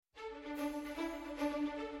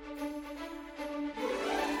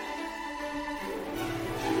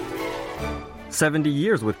70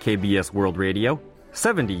 years with KBS World Radio,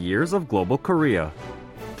 70 years of global Korea.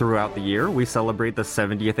 Throughout the year, we celebrate the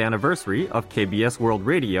 70th anniversary of KBS World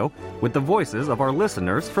Radio with the voices of our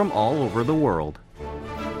listeners from all over the world.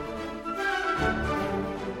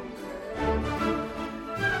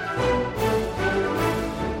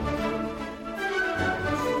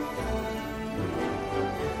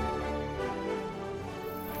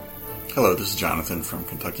 Hello, this is Jonathan from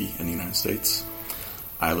Kentucky in the United States.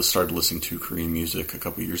 I started listening to Korean music a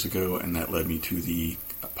couple years ago, and that led me to the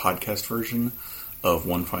podcast version of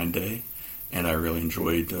One Fine Day. And I really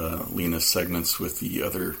enjoyed Lena's segments with the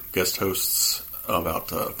other guest hosts about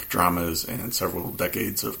dramas and several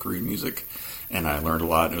decades of Korean music. And I learned a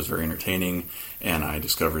lot, and it was very entertaining. And I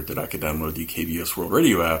discovered that I could download the KBS World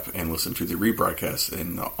Radio app and listen to the rebroadcast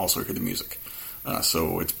and also hear the music.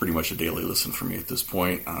 So it's pretty much a daily listen for me at this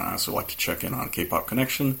point. I also like to check in on K-Pop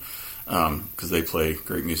Connection because they play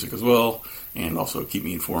great music as well, and also keep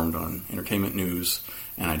me informed on entertainment news.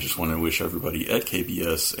 And I just want to wish everybody at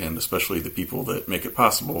KBS, and especially the people that make it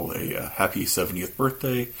possible, a happy 70th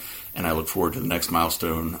birthday. And I look forward to the next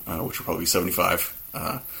milestone, which will probably be 75.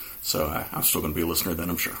 So I'm still going to be a listener then,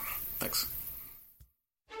 I'm sure. Thanks.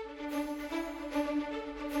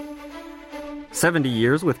 70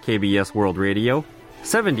 years with KBS World Radio,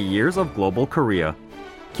 70 years of global Korea.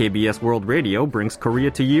 KBS World Radio brings Korea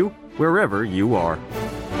to you wherever you are.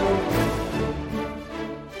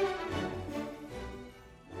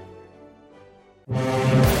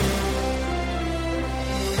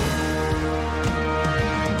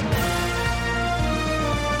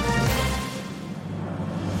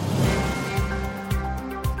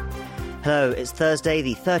 Hello, it's Thursday,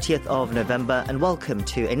 the 30th of November, and welcome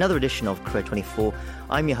to another edition of Korea 24.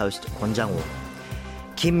 I'm your host, Kwon Jang-woo.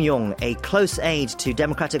 Kim Yong, a close aide to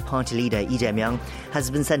Democratic Party leader Lee Jae-myung,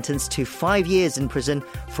 has been sentenced to 5 years in prison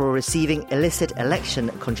for receiving illicit election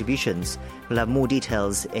contributions. We'll have more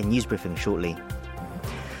details in news briefing shortly.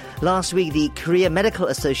 Last week, the Korea Medical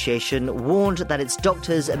Association warned that its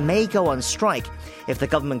doctors may go on strike if the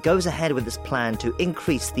government goes ahead with its plan to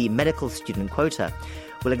increase the medical student quota.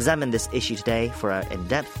 We'll examine this issue today for our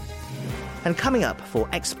in-depth. And coming up for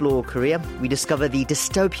Explore Korea, we discover the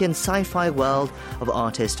dystopian sci-fi world of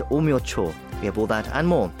artist Oh Myo-cho. We have all that and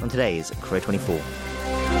more on today's Korea 24.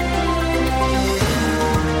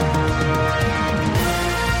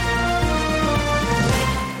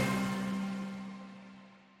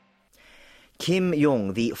 Kim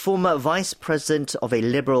Yong, the former vice president of a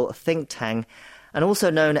liberal think tank, and also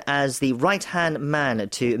known as the right-hand man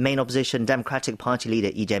to main opposition Democratic Party leader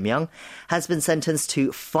Lee Jae-myung, has been sentenced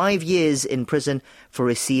to 5 years in prison for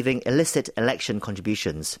receiving illicit election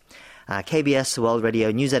contributions. KBS World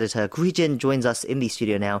Radio news editor Gu Hee-jin joins us in the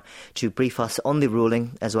studio now to brief us on the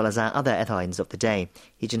ruling as well as our other headlines of the day.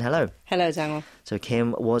 Hee-jin, hello. Hello, Jang-woo. So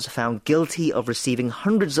Kim was found guilty of receiving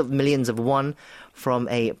hundreds of millions of won from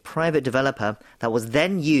a private developer that was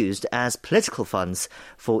then used as political funds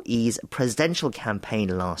for Lee's presidential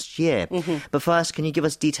campaign last year. But first, can you give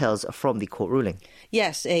us details from the court ruling?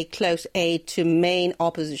 Yes, a close aide to main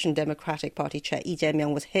opposition Democratic Party chair Lee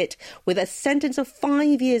Jae-myung was hit with a sentence of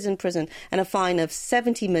 5 years in prison and a fine of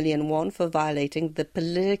 70 million won for violating the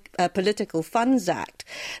Political Funds Act.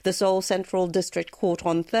 The Seoul Central District Court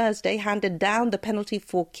on Thursday handed down the penalty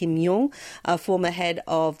for Kim Yong, former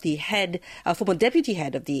deputy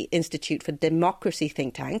head of the Institute for Democracy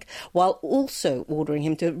think tank, while also ordering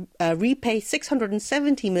him to repay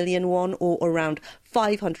 670 million won, or around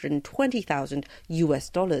 $520,000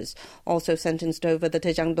 US. Also sentenced over the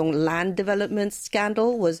Daejang-dong land development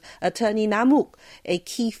scandal was attorney Namuk, a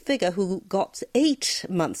key figure who got 8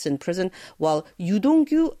 months in prison, while Yoo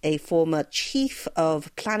Dong-gyu, a former chief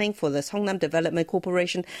of planning for the Seongnam Development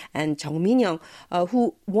Corporation, and Jung Min-young,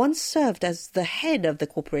 who once served as the head of the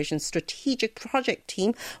corporation's strategic project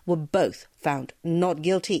team, were both found not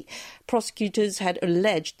guilty. Prosecutors had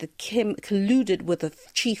alleged that Kim colluded with the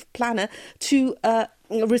chief planner to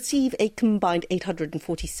receive a combined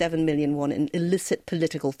 847 million won in illicit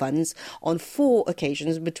political funds on 4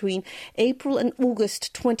 occasions between April and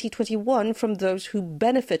August 2021 from those who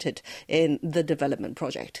benefited in the development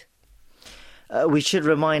project. We should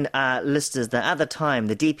remind our listeners that at the time,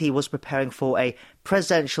 the DP was preparing for a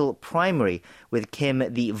presidential primary, with Kim,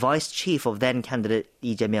 the vice chief of then-candidate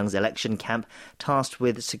Lee Jae-myung's election camp, tasked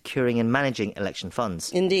with securing and managing election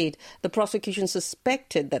funds. Indeed, the prosecution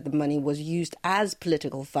suspected that the money was used as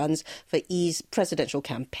political funds for Lee's presidential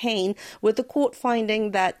campaign, with the court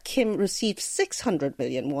finding that Kim received 600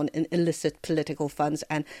 million won in illicit political funds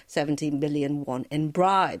and 70 million won in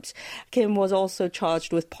bribes. Kim was also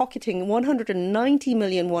charged with pocketing 190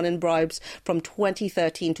 million won in bribes from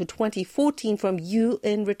 2013 to 2014 from Yu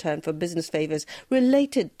in return for business favors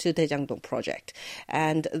related to the Daejangdong project.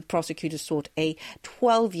 And the prosecutors sought a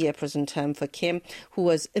 12-year prison term for Kim, who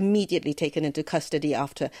was immediately taken into custody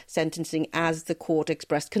after sentencing as the court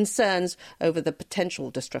expressed concerns over the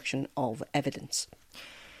potential destruction of evidence.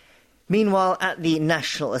 Meanwhile, at the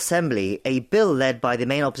National Assembly, a bill led by the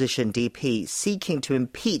main opposition DP seeking to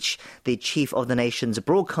impeach the chief of the nation's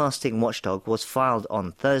broadcasting watchdog was filed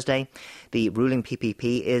on Thursday. The ruling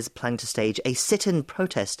PPP is planning to stage a sit-in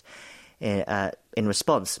protest in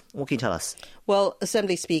response. What can you tell us? Well,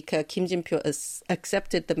 Assembly Speaker Kim Jin-pyo has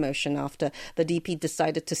accepted the motion after the DP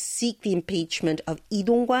decided to seek the impeachment of Lee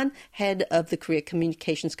Dong-kwan, head of the Korea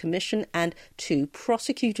Communications Commission, and 2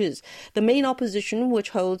 prosecutors. The main opposition,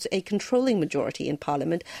 which holds a controlling majority in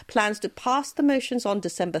Parliament, plans to pass the motions on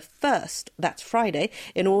December 1st, that's Friday,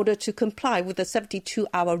 in order to comply with the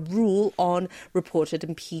 72-hour rule on reported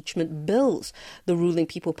impeachment bills. The ruling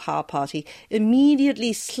People Power Party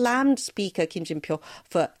immediately slammed Speaker Kim Jin-pyo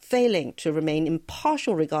for failing to remain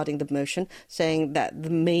impartial regarding the motion, saying that the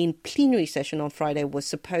main plenary session on Friday was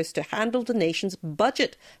supposed to handle the nation's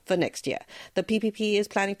budget for next year. The PPP is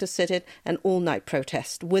planning to sit in an all-night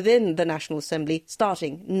protest within the National Assembly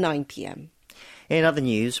starting 9 p.m. In other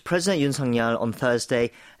news, President Yoon Suk-yeol on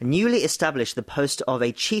Thursday newly established the post of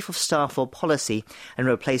a Chief of Staff for Policy and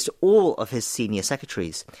replaced all of his senior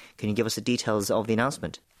secretaries. Can you give us the details of the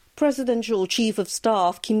announcement? Presidential Chief of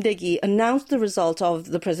Staff Kim Dae-gi announced the result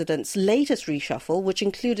of the president's latest reshuffle, which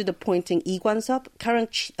included appointing Lee Kwan-sup,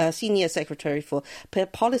 current Senior Secretary for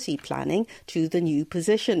Policy Planning, to the new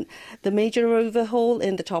position. The major overhaul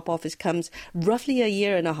in the top office comes roughly a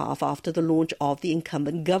year and a half after the launch of the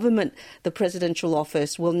incumbent government. The presidential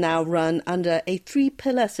office will now run under a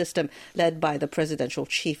 3-pillar system led by the Presidential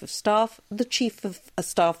Chief of Staff, the Chief of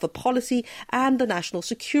Staff for Policy, and the National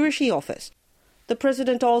Security Office. The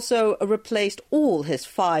president also replaced all his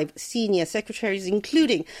 5 senior secretaries,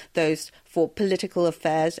 including those for political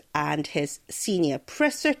affairs and his senior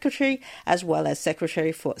press secretary, as well as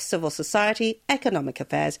secretary for civil society, economic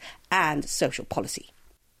affairs, and social policy.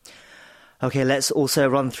 OK, let's also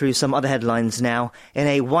run through some other headlines now. In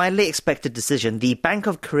a widely expected decision, the Bank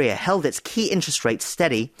of Korea held its key interest rate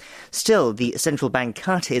steady. Still, the central bank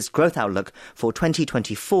cut its growth outlook for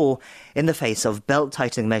 2024 in the face of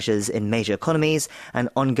belt-tightening measures in major economies and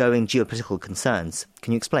ongoing geopolitical concerns.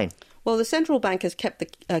 Can you explain? Well, the central bank has kept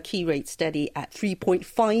the key rate steady at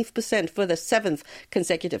 3.5% for the 7th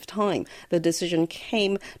consecutive time. The decision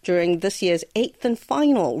came during this year's 8th and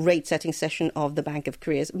final rate-setting session of the Bank of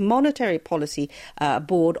Korea's Monetary Policy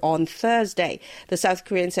Board on Thursday. The South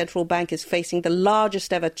Korean Central Bank is facing the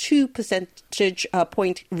largest ever 2 percentage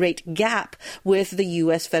point rate gap with the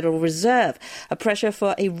U.S. Federal Reserve. A pressure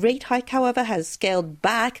for a rate hike, however, has scaled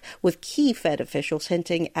back, with key Fed officials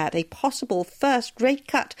hinting at a possible first rate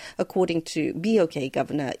cut, according to BOK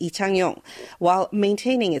Governor Lee Chang-yong. While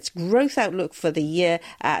maintaining its growth outlook for the year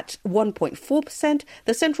at 1.4%,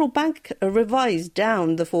 the central bank revised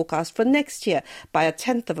down the forecast for next year by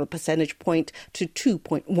 1/10 of a percentage point to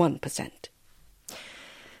 2.1%.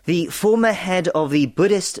 The former head of the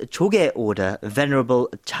Buddhist Choge order, Venerable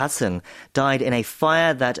Cha-seung, died in a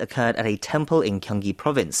fire that occurred at a temple in Gyeonggi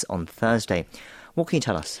province on Thursday. What can you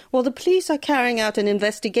tell us? Well, the police are carrying out an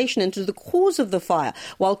investigation into the cause of the fire,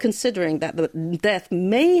 while considering that the death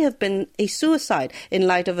may have been a suicide, in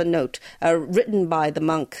light of a note written by the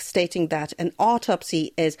monk stating that an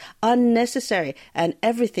autopsy is unnecessary and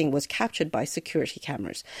everything was captured by security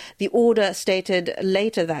cameras. The order stated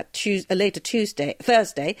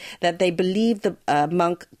Thursday, that they believe the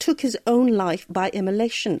monk took his own life by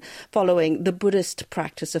immolation, following the Buddhist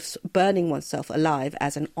practice of burning oneself alive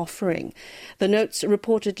as an offering. The notes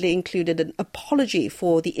reportedly included an apology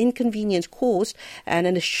for the inconvenience caused and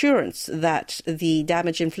an assurance that the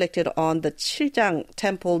damage inflicted on the Chiljang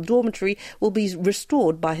Temple dormitory will be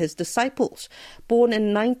restored by his disciples. Born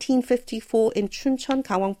in 1954 in Chuncheon,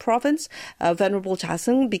 Gangwon Province, Venerable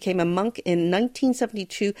Cha-seung became a monk in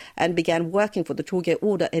 1972 and began working for the Choge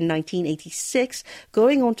order in 1986,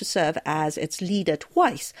 going on to serve as its leader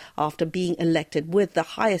twice after being elected with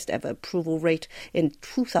the highest ever approval rate in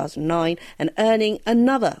 2009 and earning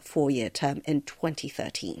another 4-year term in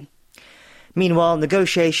 2013. Meanwhile,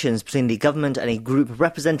 negotiations between the government and a group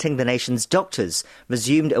representing the nation's doctors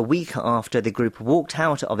resumed a week after the group walked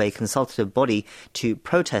out of a consultative body to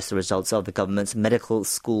protest the results of the government's medical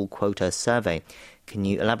school quota survey. Can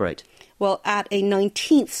you elaborate? Well, at a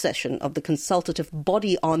 19th session of the consultative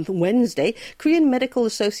body on Wednesday, Korean Medical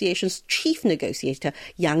Association's chief negotiator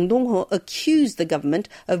Yang Dong-ho accused the government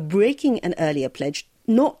of breaking an earlier pledge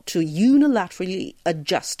not to unilaterally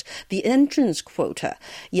adjust the entrance quota.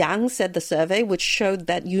 Yang said the survey, which showed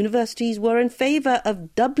that universities were in favour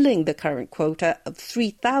of doubling the current quota of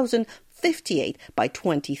 3,058 by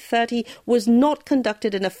 2030, was not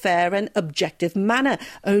conducted in a fair and objective manner,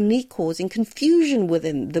 only causing confusion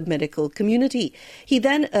within the medical community. He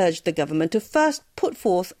then urged the government to first put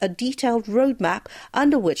forth a detailed roadmap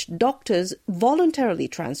under which doctors voluntarily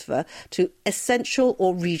transfer to essential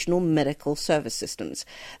or regional medical service systems.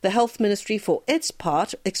 The Health Ministry, for its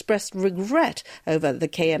part, expressed regret over the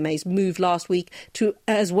KMA's move last week,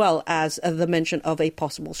 as well as the mention of a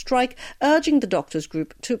possible strike, urging the doctors'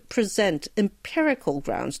 group to present empirical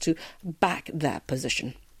grounds to back their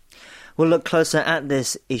position. We'll look closer at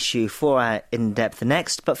this issue for our in-depth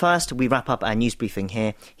next, but first we wrap up our news briefing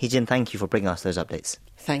here. Hee-jin, thank you for bringing us those updates.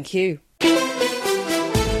 Thank you.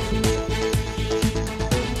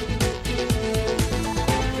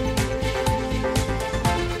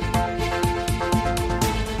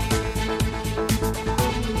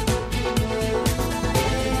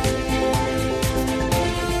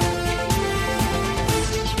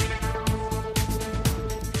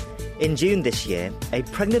 In June this year, a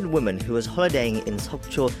pregnant woman who was holidaying in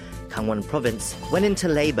Sokcho, Gangwon province, went into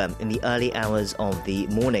labour in the early hours of the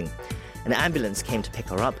morning. An ambulance came to pick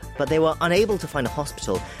her up, but they were unable to find a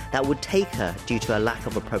hospital that would take her due to a lack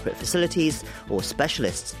of appropriate facilities or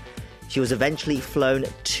specialists. She was eventually flown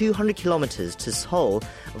 200 kilometres to Seoul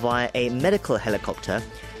via a medical helicopter,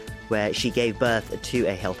 where she gave birth to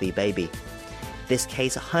a healthy baby. This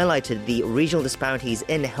case highlighted the regional disparities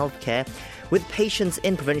in healthcare, with patients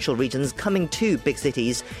in provincial regions coming to big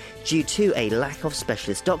cities due to a lack of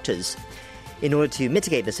specialist doctors. In order to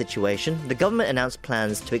mitigate the situation, the government announced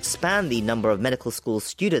plans to expand the number of medical school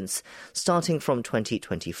students starting from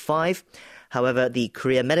 2025. However, the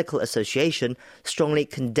Korea Medical Association strongly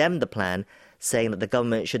condemned the plan, saying that the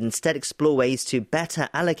government should instead explore ways to better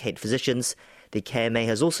allocate physicians. The KMA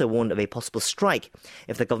has also warned of a possible strike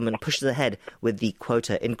if the government pushes ahead with the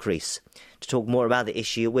quota increase. To talk more about the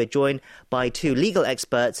issue, we're joined by two legal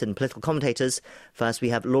experts and political commentators. First, we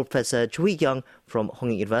have Law Professor Cho Hee-kyung from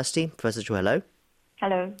Hongik University. Professor Cho, hello.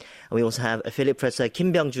 Hello. And we also have Affiliate Professor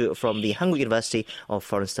Kim Byung-ju from the Hanguk University of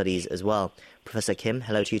Foreign Studies as well. Professor Kim,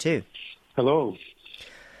 hello to you too. Hello.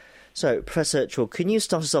 So, Professor Cho, can you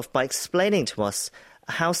start us off by explaining to us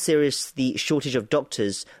how serious the shortage of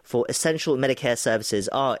doctors for essential Medicare services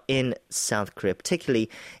are in South Korea, particularly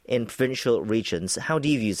in provincial regions? How do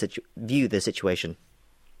you view the situation?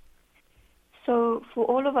 So for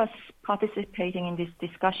all of us participating in this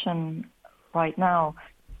discussion right now,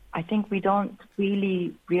 I think we don't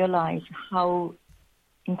really realize how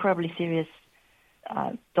incredibly serious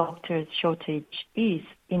doctors' shortage is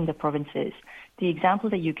in the provinces. The example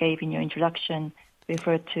that you gave in your introduction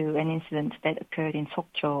referred to an incident that occurred in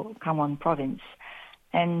Sokcho, Gangwon province.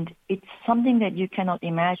 And it's something that you cannot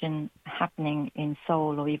imagine happening in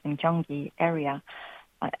Seoul or even Gyeonggi area.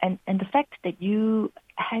 And the fact that you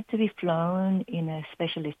had to be flown in a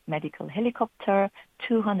specialist medical helicopter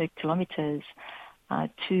 200 kilometers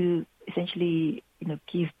to essentially,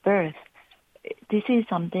 give birth, this is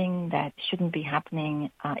something that shouldn't be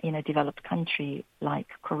happening in a developed country like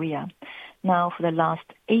Korea. Now, for the last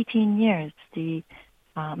 18 years, the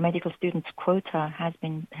medical students quota has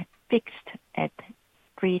been fixed at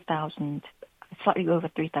 3,000, slightly over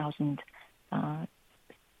 3,000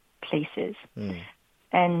 places.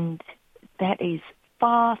 And that is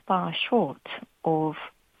far, far short of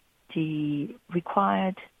the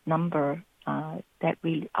required number that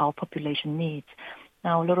our population needs.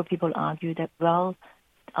 Now, a lot of people argue that,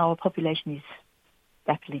 our population is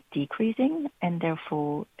rapidly decreasing, and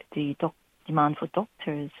therefore the demand for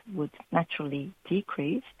doctors would naturally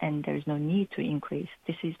decrease, and there is no need to increase.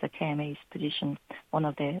 This is the KMA's position, one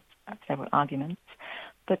of their several arguments.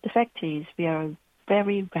 But the fact is, we are a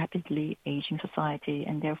very rapidly aging society,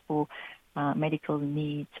 and therefore medical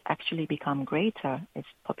needs actually become greater as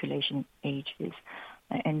population ages.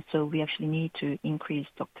 And so we actually need to increase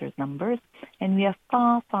doctors' numbers. And we are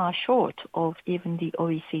far, far short of even the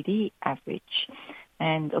OECD average.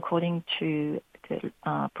 And according to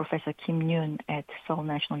Professor Kim Yoon at Seoul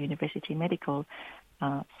National University Medical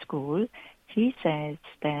School, he says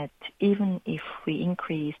that even if we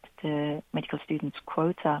increased the medical students'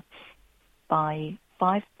 quota by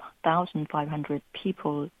 5,500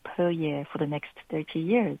 people per year for the next 30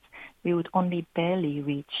 years, we would only barely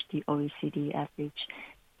reach the OECD average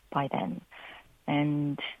by then.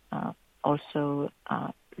 And also,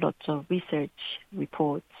 lots of research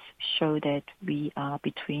reports show that we are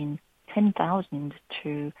between 10,000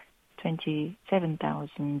 to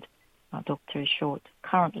 27,000 doctors short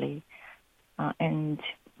currently. And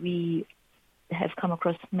we have come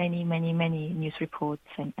across many news reports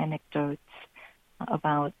and anecdotes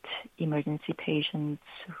about emergency patients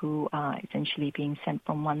who are essentially being sent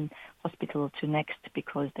from one hospital to next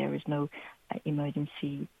because there is no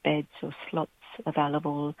emergency beds or slots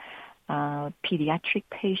available. Pediatric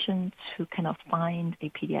patients who cannot find a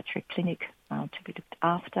pediatric clinic to be looked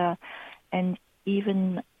after, and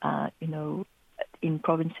even in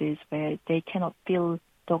provinces where they cannot fill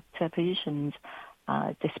doctor positions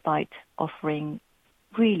despite offering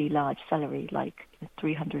really large salary, like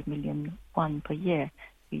 300 million won per year,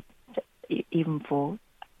 even for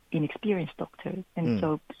inexperienced doctors. And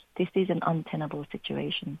so this is an untenable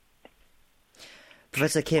situation.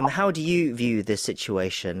 Professor Kim, how do you view this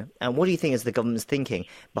situation, and what do you think is the government's thinking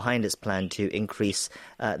behind its plan to increase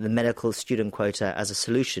the medical student quota as a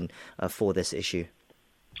solution for this issue?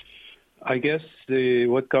 I guess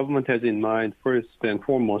what government has in mind first and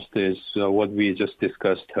foremost is what we just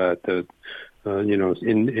discussed in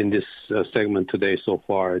this segment today so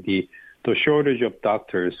far, the shortage of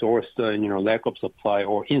doctors or lack of supply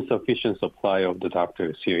or insufficient supply of the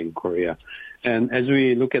doctors here in Korea. And as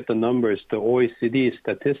we look at the numbers, the OECD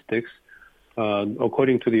statistics,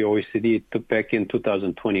 according to the OECD, back in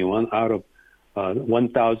 2021, out of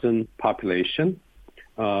 1,000 population,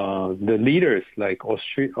 the leaders like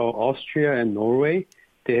Austria and Norway,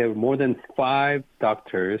 they have more than 5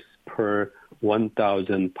 doctors per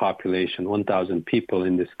 1,000 population, 1,000 people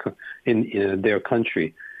in their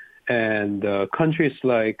country. And countries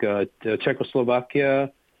like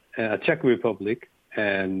Czechoslovakia, Czech Republic,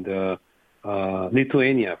 and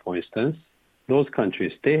Lithuania, for instance, those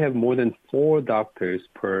countries, they have more than 4 doctors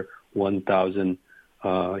per 1,000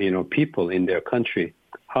 people in their country.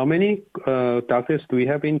 How many doctors do we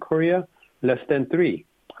have in Korea? Less than 3.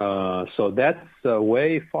 So that's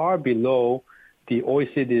way far below the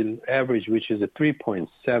OECD average, which is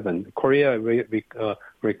 3.7. Korea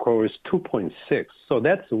records 2.6. So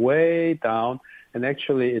that's way down, and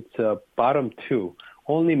actually it's bottom 2.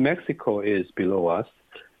 Only Mexico is below us,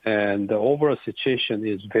 and the overall situation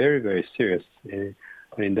is very, very serious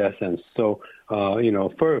in that sense. So,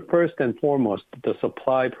 first and foremost, the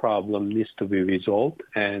supply problem needs to be resolved,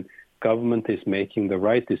 and government is making the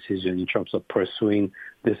right decision in terms of pursuing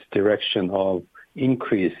this direction of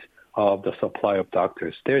increase of the supply of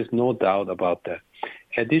doctors. There is no doubt about that.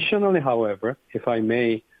 Additionally, however, if I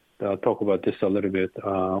may talk about this a little bit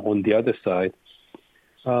on the other side,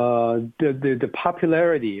 the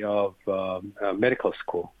popularity of medical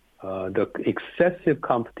school, the excessive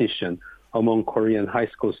competition among Korean high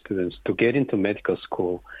school students to get into medical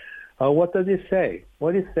school, what does it say?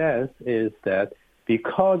 What it says is that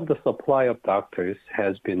because the supply of doctors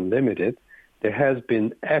has been limited, there has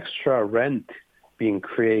been extra rent being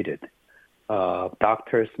created.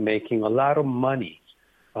 Doctors making a lot of money.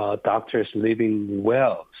 Doctors living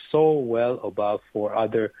so well above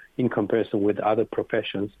in comparison with other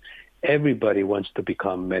professions. Everybody wants to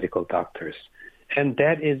become medical doctors. And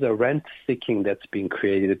that is a rent seeking that's being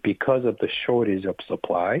created because of the shortage of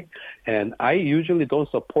supply. And I usually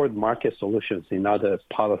don't support market solutions in other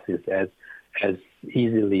policies as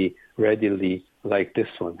easily, readily like this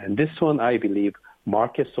one. And this one, I believe,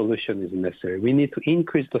 market solution is necessary. We need to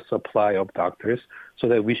increase the supply of doctors so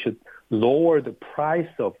that we should lower the price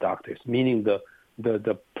of doctors, meaning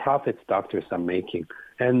the profits doctors are making.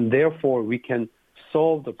 And therefore, we can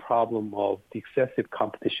solve the problem of the excessive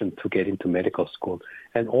competition to get into medical school.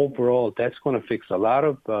 And overall, that's going to fix a lot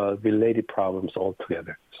of related problems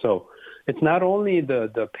altogether. So it's not only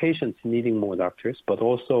the patients needing more doctors, but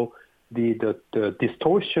also the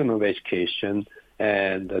distortion of education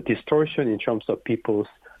and the distortion in terms of people's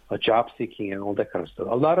job seeking and all that kind of stuff.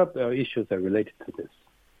 A lot of issues are related to this.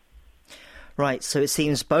 Right, so it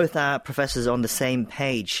seems both our professors are on the same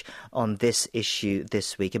page on this issue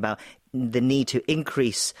this week about the need to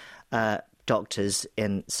increase doctors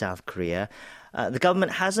in South Korea. The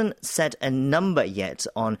government hasn't set a number yet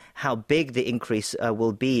on how big the increase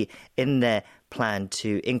will be in their plan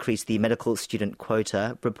to increase the medical student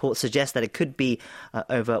quota. Reports suggest that it could be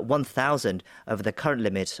over 1,000 over the current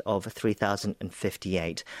limit of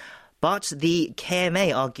 3,058. But the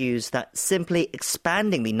KMA argues that simply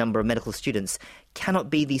expanding the number of medical students cannot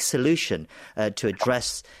be the solution to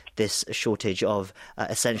address this shortage of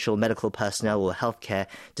essential medical personnel or healthcare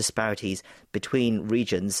disparities between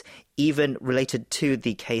regions, even related to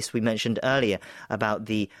the case we mentioned earlier about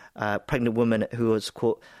the pregnant woman who was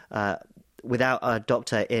caught without a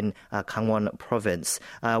doctor in Gangwon province.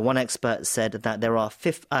 One expert said that there are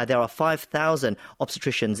 5,000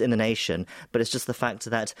 obstetricians in the nation, but it's just the fact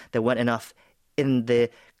that there weren't enough in the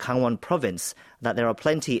Gangwon province, that there are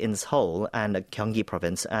plenty in Seoul and Gyeonggi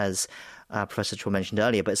province, as Professor Cho mentioned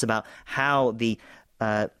earlier. But it's about how the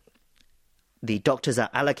doctors are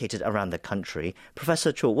allocated around the country.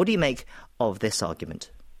 Professor Cho, what do you make of this argument?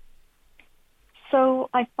 So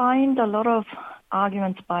I find a lot of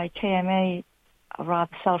arguments by KMA are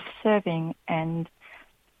rather self-serving and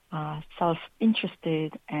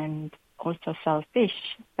self-interested and also selfish.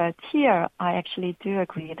 But here I actually do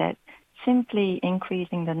agree that simply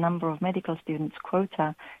increasing the number of medical students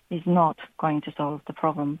quota is not going to solve the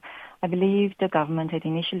problem. I believe the government had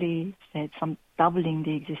initially said some doubling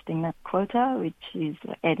the existing quota, which is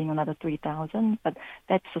adding another 3,000, but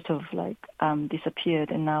that sort of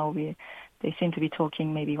disappeared, and now they seem to be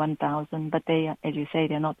talking maybe 1,000, but they, as you say,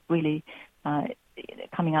 they're not really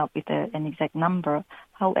coming out with an exact number.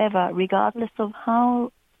 However, regardless of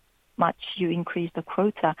how much you increase the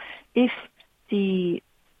quota, if the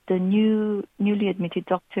newly admitted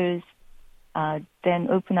doctors then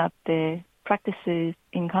open up their practices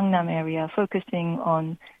in Gangnam area, focusing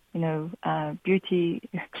on beauty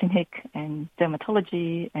clinic and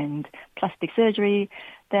dermatology and plastic surgery,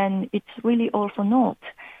 then it's really all for naught.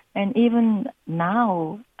 And even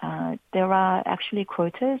now, there are actually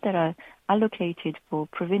quotas that are allocated for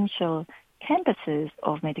provincial campuses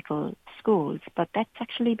of medical schools, but that's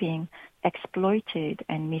actually being exploited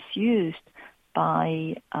and misused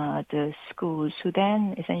by the schools, who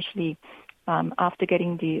then essentially, after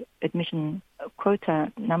getting the admission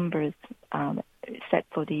quota numbers set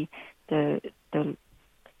for the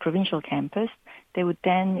provincial campus, they would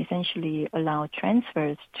then essentially allow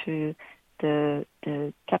transfers to the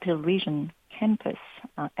capital region campus.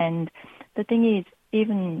 And the thing is,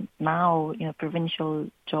 even now, provincial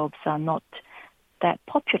jobs are not that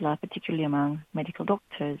popular, particularly among medical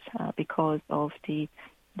doctors, because of the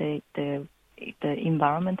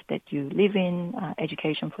environment that you live in,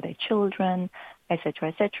 education for their children, etc.,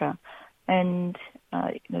 etc. And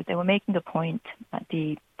they were making the point,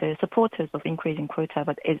 the supporters of increasing quota,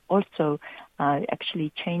 but also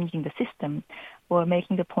actually changing the system, were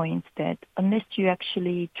making the point that unless you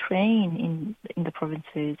actually train in the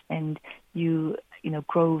provinces and you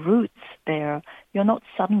grow roots there, you're not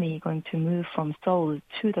suddenly going to move from Seoul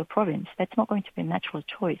to the province. That's not going to be a natural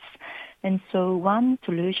choice. And so one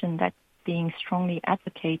solution that's being strongly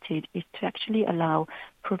advocated is to actually allow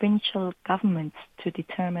provincial governments to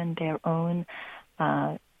determine their own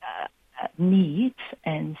needs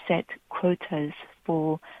and set quotas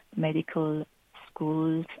for medical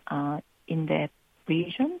schools in their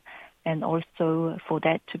region, and also for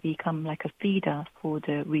that to become like a feeder for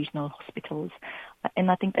the regional hospitals.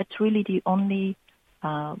 And I think that's really the only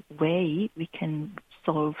way we can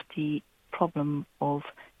solve the problem of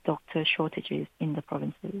doctor shortages in the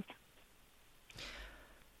provinces.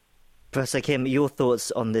 Professor Kim, your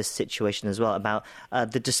thoughts on this situation as well, about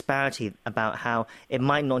the disparity, about how it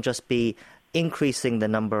might not just be increasing the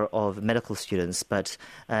number of medical students, but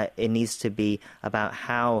it needs to be about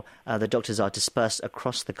how the doctors are dispersed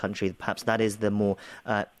across the country. Perhaps that is the more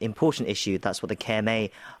important issue. That's what the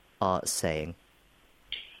KMA are saying.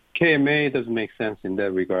 KMA doesn't make sense in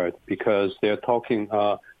that regard, because they're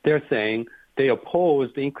saying they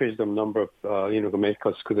oppose the increase of number of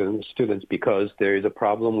medical students because there is a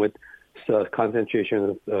problem with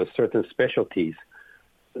concentration of certain specialties.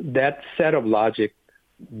 That set of logic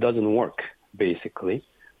doesn't work, basically.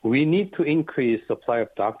 We need to increase supply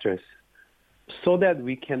of doctors so that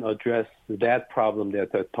we can address that problem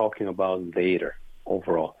that they're talking about later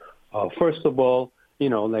overall. First of all,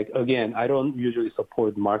 again, I don't usually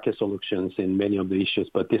support market solutions in many of the issues,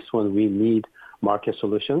 but this one we need market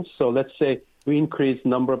solutions. So let's say we increase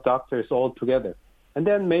number of doctors altogether. And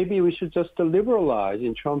then maybe we should just liberalize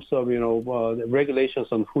in terms of, the regulations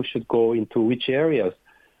on who should go into which areas.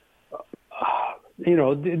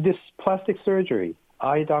 This plastic surgery,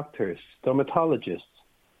 eye doctors, dermatologists,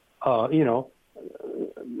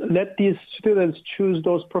 let these students choose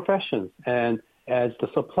those professions. And as the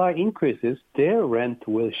supply increases, their rent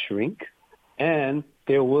will shrink and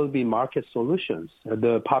there will be market solutions.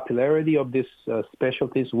 The popularity of these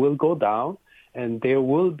specialties will go down, and there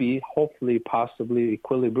will be, hopefully, possibly,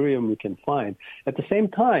 equilibrium we can find. At the same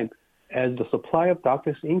time, as the supply of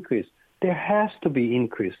doctors increase, there has to be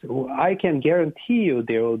increase. I can guarantee you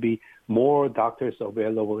there will be more doctors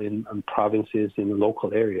available in provinces, in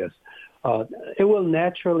local areas. It will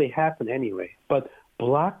naturally happen anyway. But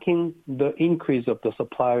blocking the increase of the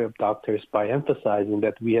supply of doctors by emphasizing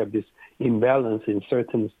that we have this imbalance in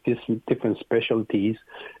certain different specialties,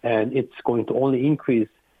 and it's going to only increase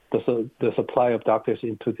the supply of doctors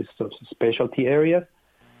into this specialty areas,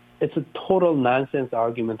 it's a total nonsense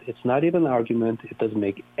argument. It's not even an argument. It doesn't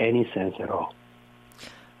make any sense at all.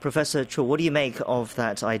 Professor Cho, what do you make of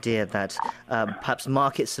that idea that perhaps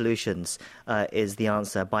market solutions is the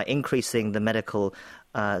answer by increasing the medical,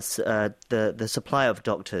 the supply of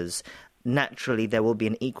doctors? Naturally, there will be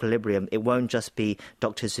an equilibrium. It won't just be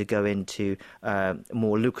doctors who go into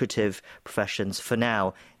more lucrative professions for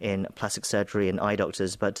now in plastic surgery and eye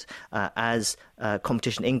doctors, but as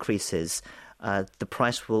competition increases, the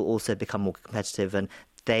price will also become more competitive, and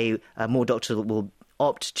more doctors will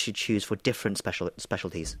opt to choose for different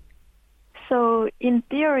specialties. So in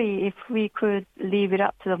theory, if we could leave it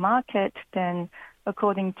up to the market, then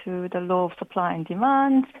according to the law of supply and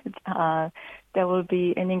demand, there will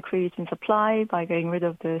be an increase in supply by getting rid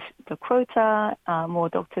of the quota. More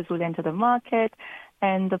doctors will enter the market,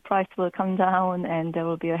 and the price will come down, and there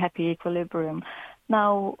will be a happy equilibrium.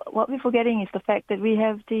 Now, what we're forgetting is the fact that we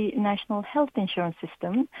have the national health insurance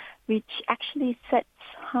system, which actually sets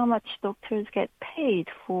how much doctors get paid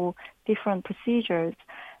for different procedures.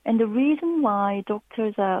 And the reason why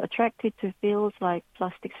doctors are attracted to fields like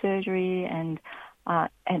plastic surgery and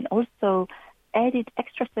also added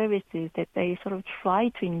extra services that they sort of try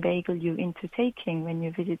to inveigle you into taking when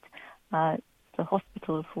you visit the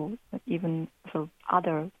hospital for even for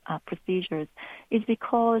other procedures is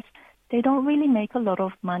because they don't really make a lot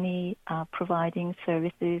of money providing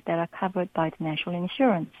services that are covered by the national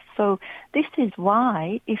insurance. So this is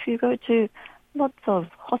why if you go to lots of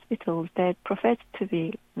hospitals that profess to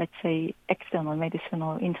be, let's say, external medicine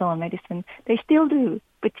or internal medicine, they still do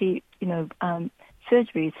pretty,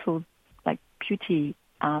 surgeries for like beauty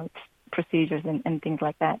procedures and things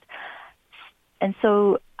like that. And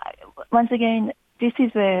so, once again, this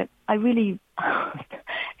is where I really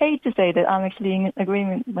hate to say that I'm actually in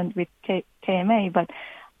agreement with KMA, but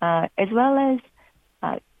as well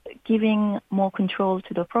as giving more control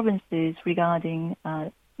to the provinces regarding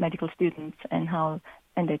medical students and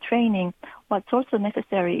their training, what's also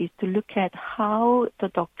necessary is to look at how the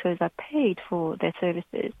doctors are paid for their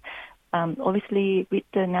services. Obviously, with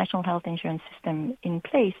the national health insurance system in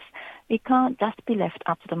place, it can't just be left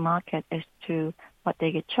up to the market as to what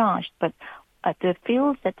they get charged. But the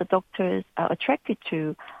fields that the doctors are attracted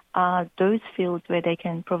to are those fields where they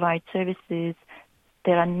can provide services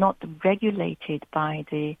that are not regulated by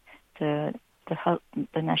the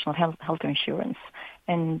national health insurance,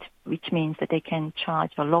 and which means that they can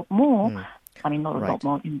charge a lot more. I mean, not a lot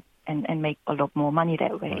more. And make a lot more money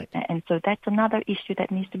that way. Right. And so that's another issue that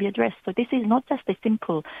needs to be addressed. So this is not just a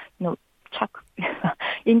simple,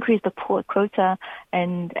 increase the quota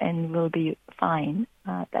and we'll be fine.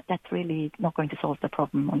 That's really not going to solve the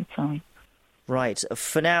problem on its own. Right.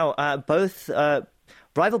 For now, both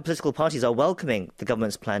rival political parties are welcoming the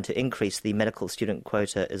government's plan to increase the medical student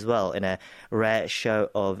quota as well in a rare show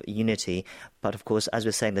of unity. But of course, as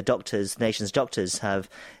we're saying, the nation's doctors have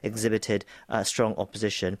exhibited strong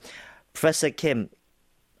opposition. Professor Kim,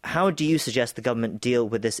 how do you suggest the government deal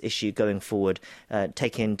with this issue going forward,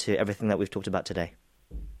 taking into everything that we've talked about today?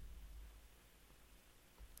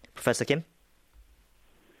 Professor Kim?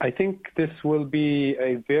 I think this will be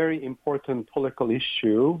a very important political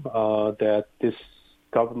issue that this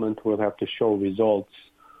government will have to show results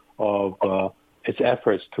of its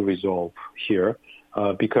efforts to resolve here,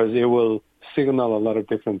 because it will signal a lot of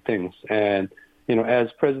different things. And, as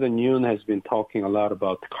President Yoon has been talking a lot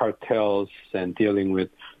about cartels and dealing with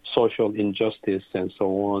social injustice and so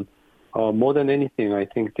on, more than anything, I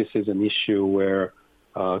think this is an issue where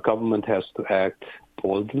government has to act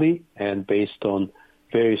boldly and based on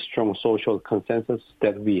very strong social consensus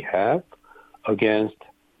that we have against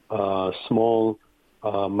small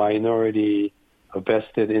minority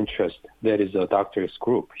vested interest that is a doctor's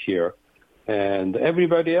group here. And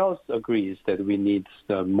everybody else agrees that we need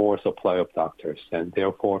more supply of doctors, and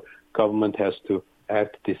therefore government has to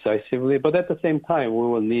act decisively. But at the same time, we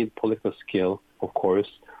will need political skill, of course,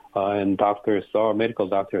 and our medical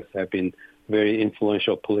doctors have been very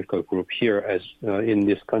influential political group here as in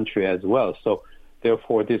this country as well. So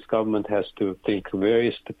therefore, this government has to think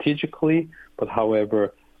very strategically, but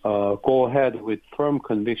however, go ahead with firm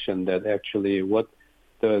conviction that actually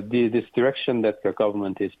this direction that the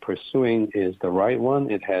government is pursuing is the right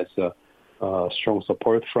one. It has strong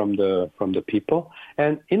support from the people,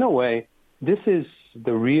 and in a way, this is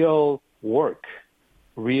the real work,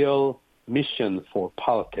 real mission for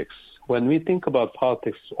politics. When we think about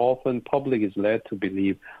politics, often public is led to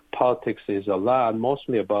believe politics is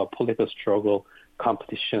mostly about political struggle,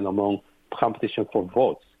 competition for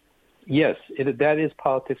votes. Yes, that is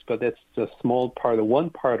politics, but that's a small part, one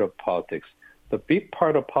part of politics. The big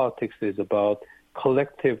part of politics is about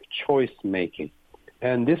collective choice making.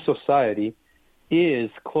 And this society is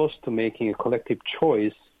close to making a collective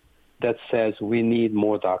choice that says we need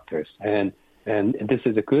more doctors. And this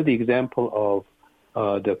is a good example of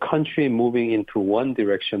the country moving into one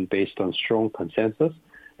direction based on strong consensus.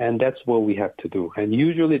 And that's what we have to do. And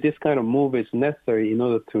usually this kind of move is necessary in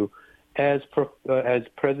order to, as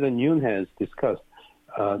President Yoon has discussed,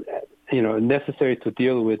 necessary to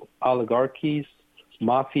deal with oligarchies,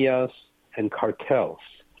 mafias, and cartels.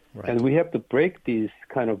 Right. And we have to break these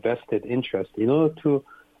kind of vested interests in order to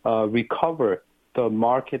recover the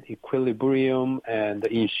market equilibrium and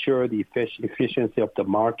ensure the efficiency of the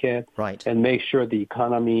market, right, and make sure the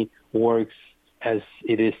economy works as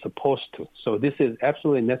it is supposed to. So this is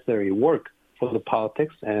absolutely necessary work for the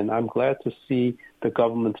politics, and I'm glad to see the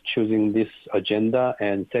government choosing this agenda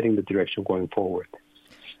and setting the direction going forward.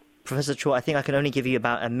 Professor Cho, I think I can only give you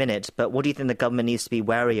about a minute, but what do you think the government needs to be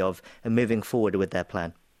wary of in moving forward with their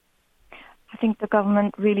plan? I think the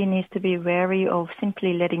government really needs to be wary of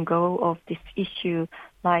simply letting go of this issue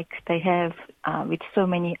like they have with so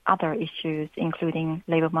many other issues, including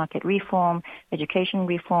labor market reform, education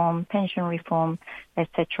reform, pension reform,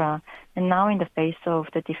 etc. And now in the face of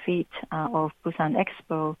the defeat of Busan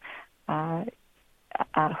Expo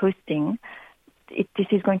hosting, this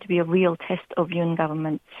is going to be a real test of Yoon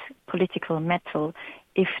government's political mettle.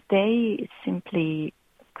 If they simply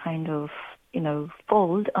kind of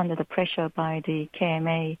fold under the pressure by the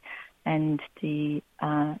KMA and the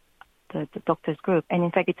doctors group. And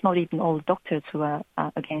in fact, it's not even all doctors who are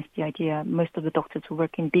against the idea. Most of the doctors who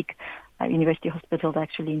work in big university hospitals are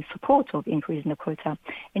actually in support of increasing the quota.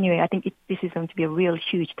 Anyway, I think this is going to be a real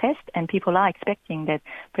huge test, and people are expecting that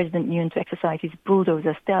President Yoon to exercise his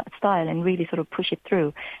bulldozer style and really sort of push it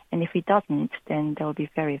through. And if he doesn't, then they'll be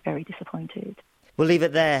very, very disappointed. We'll leave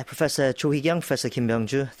it there. Professor Cho Hee-kyung, Professor Kim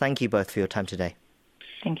Byung-ju, thank you both for your time today.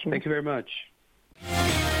 Thank you. Thank you very much.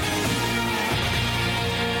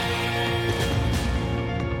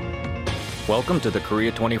 Welcome to the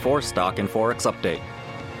Korea 24 Stock and Forex Update.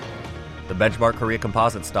 The benchmark Korea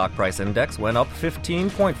Composite Stock Price Index went up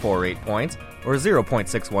 15.48 points, or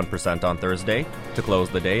 0.61% on Thursday, to close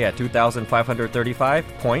the day at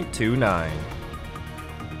 2,535.29.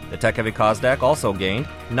 The tech-heavy Kosdaq also gained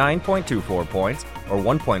 9.24 points, or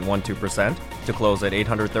 1.12%, to close at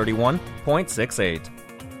 831.68.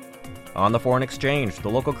 On the foreign exchange, the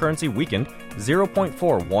local currency weakened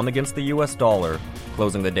 0.41 against the US dollar,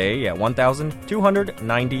 closing the day at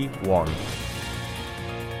 1,291.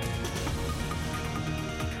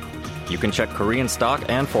 You can check Korean stock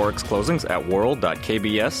and forex closings at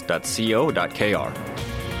world.kbs.co.kr.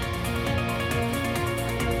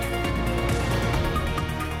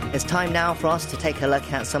 It's time now for us to take a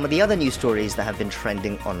look at some of the other news stories that have been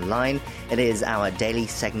trending online. It is our daily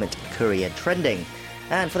segment, Korea Trending.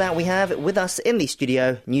 And for that, we have with us in the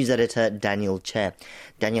studio news editor Daniel Che.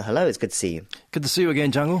 Daniel, hello, it's good to see you. Good to see you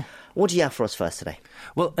again, Jang-woo. What do you have for us first today?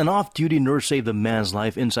 Well, an off-duty nurse saved a man's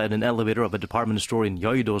life inside an elevator of a department store in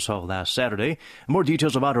Yeouido-seoul last Saturday. More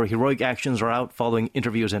details about her heroic actions are out following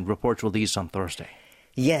interviews and reports released on Thursday.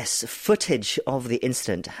 Yes, footage of the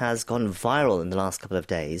incident has gone viral in the last couple of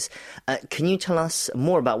days. Can you tell us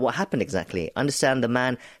more about what happened exactly? I understand the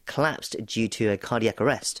man collapsed due to a cardiac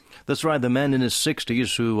arrest. That's right. The man in his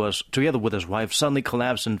 60s who was together with his wife suddenly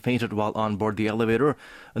collapsed and fainted while on board the elevator.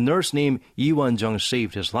 A nurse named Lee Won-jung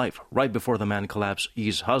saved his life. Right before the man collapsed,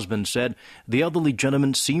 Lee's husband said the elderly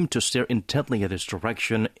gentleman seemed to stare intently at his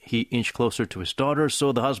direction. He inched closer to his daughter,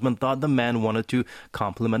 so the husband thought the man wanted to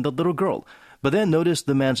compliment the little girl. But then noticed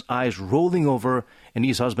the man's eyes rolling over, and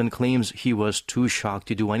his husband claims he was too shocked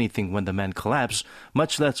to do anything when the man collapsed,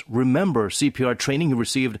 much less remember CPR training he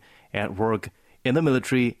received at work, in the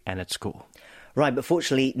military, and at school. Right, but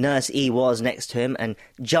fortunately, Nurse E was next to him and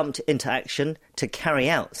jumped into action to carry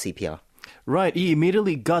out CPR. Right, he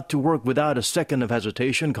immediately got to work without a second of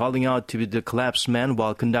hesitation, calling out to the collapsed man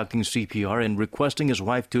while conducting CPR and requesting his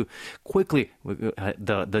wife to quickly,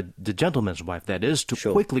 the gentleman's wife that is, to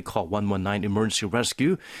quickly call 119 emergency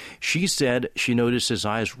rescue. She said she noticed his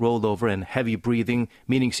eyes roll over and heavy breathing,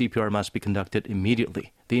 meaning CPR must be conducted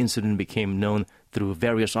immediately. The incident became known through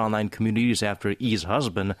various online communities after E's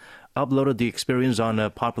husband uploaded the experience on a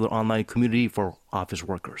popular online community for office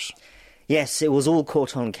workers. Yes, it was all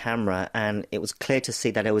caught on camera, and it was clear to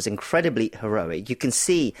see that it was incredibly heroic. You can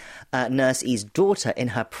see Nurse E's daughter in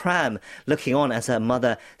her pram looking on as her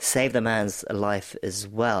mother saved the man's life as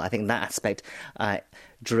well. I think that aspect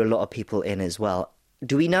drew a lot of people in as well.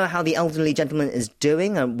 Do we know how the elderly gentleman is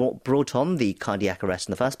doing and what brought on the cardiac arrest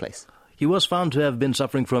in the first place? He was found to have been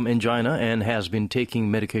suffering from angina and has been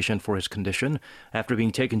taking medication for his condition. After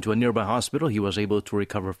being taken to a nearby hospital, he was able to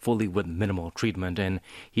recover fully with minimal treatment, and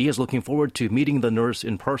he is looking forward to meeting the nurse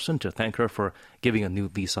in person to thank her for giving a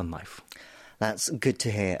new lease on life. That's good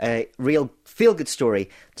to hear. A real feel-good story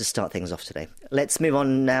to start things off today. Let's move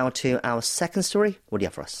on now to our second story. What do you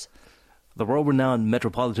have for us? The world-renowned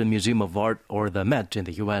Metropolitan Museum of Art, or the Met in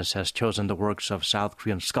the U.S., has chosen the works of South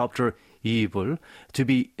Korean sculptor Lee to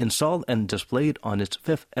be installed and displayed on its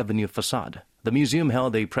Fifth Avenue facade. The museum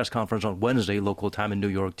held a press conference on Wednesday, local time in New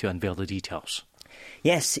York, to unveil the details.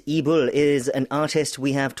 Yes, Lee is an artist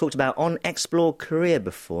we have talked about on Explore Korea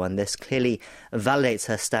before, and this clearly validates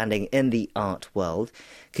her standing in the art world.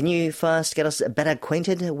 Can you first get us better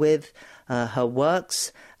acquainted with her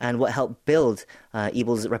works and what helped build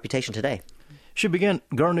Lee's reputation today? She began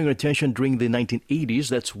garnering attention during the 1980s.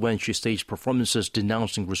 That's when she staged performances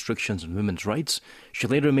denouncing restrictions on women's rights. She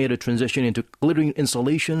later made a transition into glittering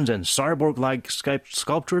installations and cyborg-like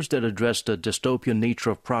sculptures that addressed the dystopian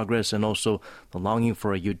nature of progress and also the longing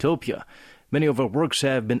for a utopia. Many of her works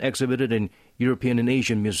have been exhibited in European and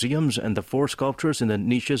Asian museums, and the 4 sculptures in the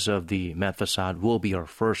niches of the Met facade will be our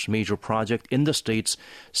first major project in the States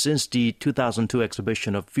since the 2002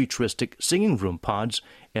 exhibition of futuristic singing room pods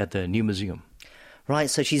at the new museum. Right,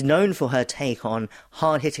 so she's known for her take on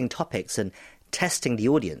hard-hitting topics and testing the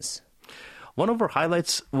audience. One of her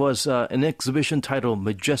highlights was an exhibition titled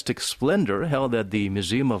Majestic Splendor, held at the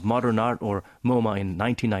Museum of Modern Art, or MoMA, in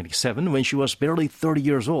 1997, when she was barely 30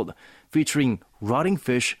 years old, featuring rotting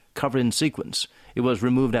fish covered in sequins. It was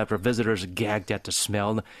removed after visitors gagged at the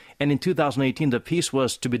smell, and in 2018 the piece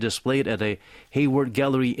was to be displayed at a Hayward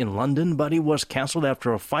Gallery in London, but it was cancelled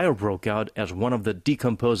after a fire broke out as one of the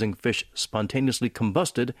decomposing fish spontaneously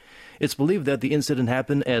combusted. It's believed that the incident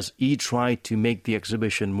happened as E tried to make the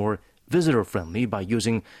exhibition more visitor-friendly by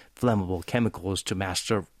using flammable chemicals to mask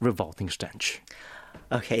the revolting stench.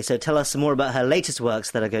 Okay, so tell us more about her latest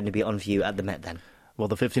works that are going to be on view at the Met then. Well,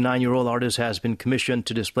 the 59-year-old artist has been commissioned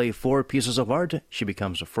to display 4 pieces of art. She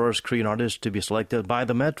becomes the first Korean artist to be selected by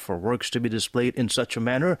the Met for works to be displayed in such a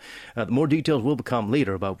manner. More details will come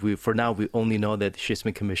later, but for now we only know that she's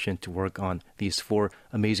been commissioned to work on these 4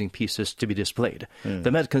 amazing pieces to be displayed. The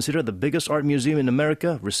Met, considered the biggest art museum in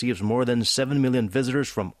America, receives more than 7 million visitors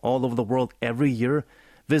from all over the world every year.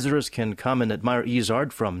 Visitors can come and admire E's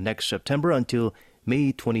art from next September until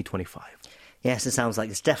May 2025. Yes, it sounds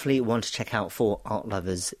like it's definitely one to check out for art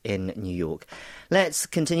lovers in New York. Let's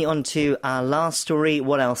continue on to our last story.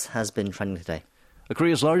 What else has been trending today?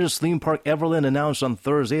 Korea's largest theme park, Everland, announced on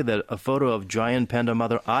Thursday that a photo of giant panda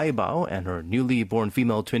mother Aibao and her newly born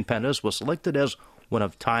female twin pandas was selected as one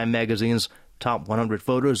of Time magazine's top 100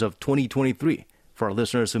 photos of 2023. For our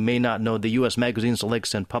listeners who may not know, the U.S. magazine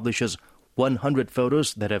selects and publishes 100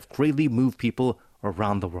 photos that have greatly moved people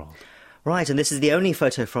around the world. Right, and this is the only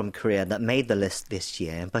photo from Korea that made the list this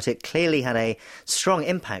year, but it clearly had a strong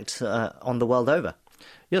impact on the world over.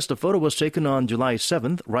 Yes, the photo was taken on July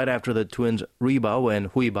 7th, right after the twins Ribao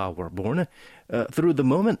and Huibao were born. Through the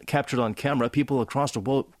moment captured on camera, people across the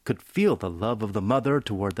world could feel the love of the mother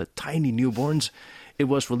toward the tiny newborns. It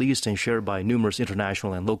was released and shared by numerous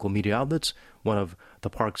international and local media outlets. One of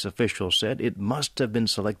the park's officials said it must have been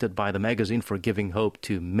selected by the magazine for giving hope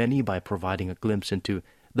to many by providing a glimpse into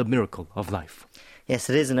the miracle of life. Yes,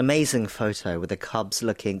 it is an amazing photo with the cubs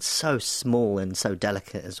looking so small and so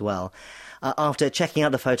delicate as well. After checking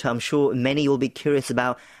out the photo, I'm sure many will be curious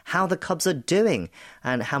about how the cubs are doing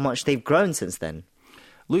and how much they've grown since then.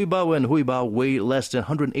 Luibao and Huibao weighed less than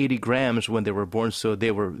 180 grams when they were born, so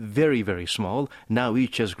they were very, very small. Now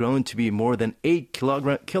each has grown to be more than 8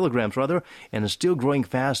 kilograms, and is still growing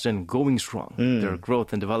fast and going strong. Their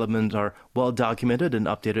growth and development are well documented and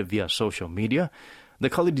updated via social media. The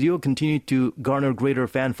colored duo continued to garner greater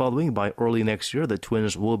fan following. By early next year, the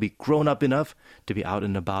twins will be grown up enough to be out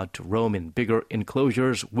and about to roam in bigger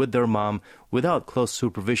enclosures with their mom without close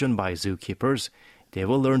supervision by zookeepers. They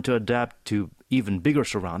will learn to adapt to even bigger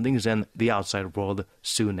surroundings and the outside world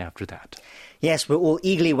soon after that. Yes, we're all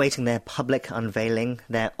eagerly waiting their public unveiling.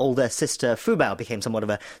 Their older sister, Fubao, became somewhat of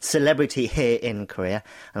a celebrity here in Korea.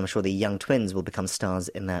 I'm sure the young twins will become stars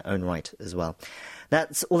in their own right as well.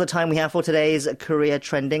 That's all the time we have for today's Korea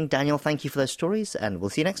Trending. Daniel, thank you for those stories, and we'll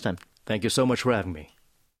see you next time. Thank you so much for having me.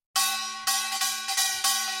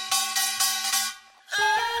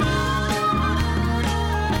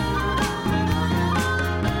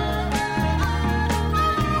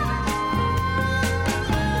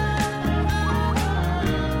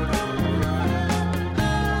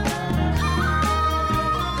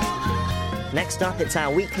 Next up, it's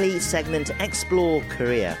our weekly segment, Explore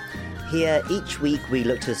Korea. Here, each week, we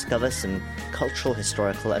look to discover some cultural,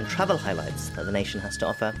 historical, and travel highlights that the nation has to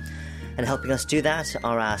offer. And helping us do that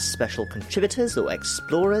are our special contributors or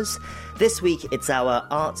explorers. This week, it's our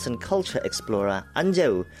arts and culture explorer, An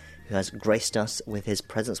Jae-woo, who has graced us with his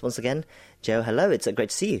presence once again. Joe, hello. It's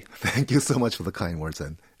great to see you. Thank you so much for the kind words,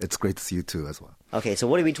 and it's great to see you too as well. Okay, so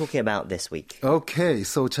what are we talking about this week? Okay,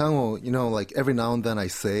 so Chang-ho, like every now and then I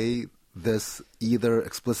say this either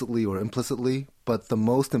explicitly or implicitly, but the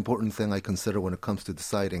most important thing I consider when it comes to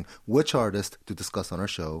deciding which artist to discuss on our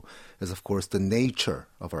show is, of course, the nature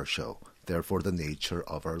of our show, therefore the nature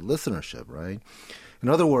of our listenership, right? In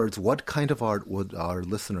other words, what kind of art would our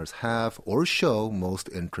listeners have or show most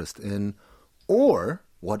interest in, or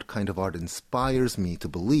what kind of art inspires me to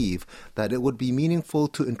believe that it would be meaningful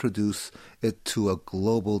to introduce it to a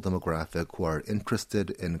global demographic who are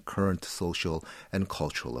interested in current social and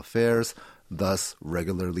cultural affairs, thus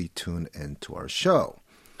regularly tune into our show.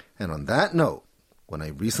 And on that note, when I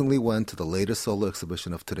recently went to the latest solo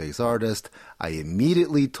exhibition of today's artist, I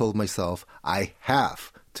immediately told myself I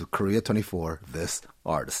have to Korea 24 this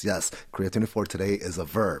artist. Yes, Korea 24 today is a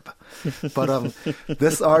verb. But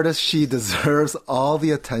this artist, she deserves all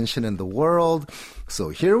the attention in the world. So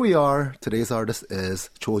here we are. Today's artist is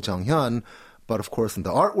Cho Jung-hyun, but of course in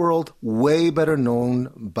the art world, way better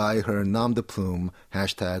known by her nom de plume,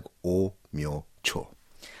 #OmyoCho.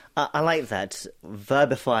 I like that,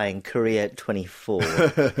 verbifying Korea 24,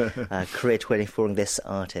 Korea 24ing this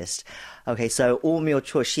artist. Okay, so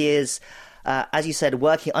Omyo-cho, she is, as you said,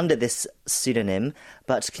 working under this pseudonym,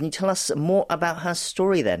 but can you tell us more about her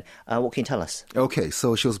story then? What can you tell us? Okay,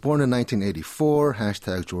 so she was born in 1984,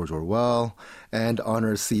 #George Orwell, and on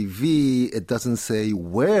her CV, it doesn't say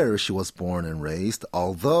where she was born and raised,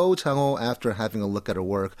 although, Chang-ho, after having a look at her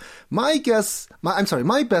work, my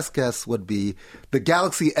best guess would be the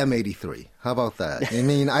Galaxy M83. How about that? I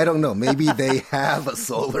mean, I don't know. Maybe they have a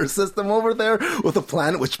solar system over there with a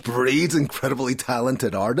planet which breeds incredibly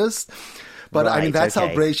talented artists. But right, I mean, that's okay.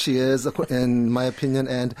 how great she is, in my opinion.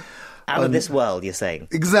 And out of this world, you're saying?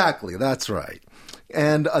 Exactly, that's right.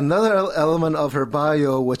 And another element of her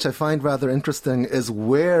bio, which I find rather interesting, is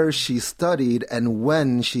where she studied and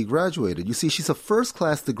when she graduated. You see, she's a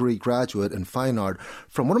first-class degree graduate in fine art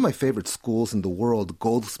from one of my favorite schools in the world,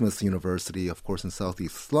 Goldsmiths University, of course, in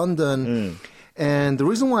Southeast London. And the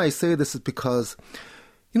reason why I say this is because,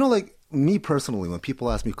 like me personally, when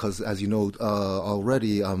people ask me, because as you know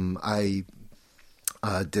already, I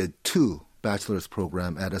did 2 bachelor's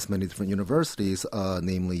program at as many different universities,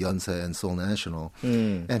 namely Yonsei and Seoul National.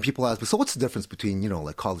 And people ask me, so what's the difference between,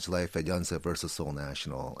 like college life at Yonsei versus Seoul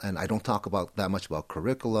National? And I don't talk about that much about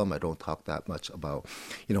curriculum. I don't talk that much about,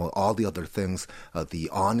 all the other things the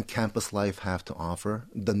on-campus life have to offer.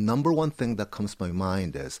 The number one thing that comes to my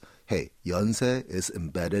mind is, hey, Yonsei is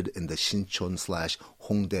embedded in the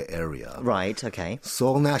Sinchon/Hongdae area. Right, okay.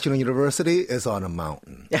 Seoul National University is on a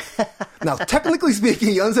mountain. Now, technically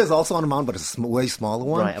speaking, Yonsei is also on a mountain, but it's a way smaller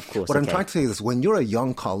one. Right, of course. What I'm trying to say is when you're a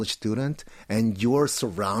young college student and you're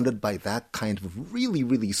surrounded by that kind of really,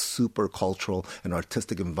 really super cultural and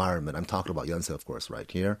artistic environment, I'm talking about Yonsei, of course, right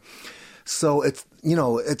here. So it's,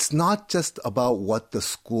 it's not just about what the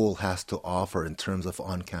school has to offer in terms of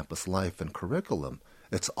on-campus life and curriculum.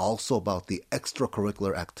 It's also about the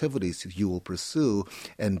extracurricular activities you will pursue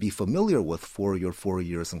and be familiar with for your 4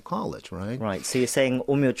 years in college, right? Right. So you're saying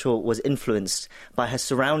Omyo-cho was influenced by her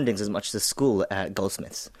surroundings as much as the school at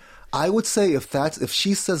Goldsmiths? I would say if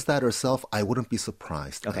she says that herself, I wouldn't be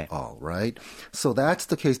surprised at all, right? So that's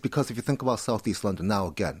the case because if you think about Southeast London, now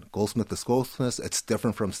again, Goldsmith is Goldsmiths. It's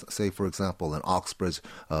different from, say, for example, an Oxbridge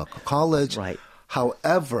College. Right.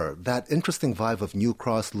 However, that interesting vibe of New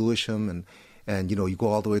Cross, Lewisham, and you go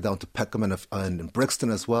all the way down to Peckham and Brixton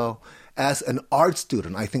as well. As an art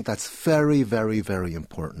student, I think that's very, very, very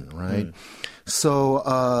important, right? So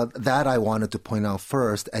that I wanted to point out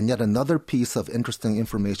first. And yet another piece of interesting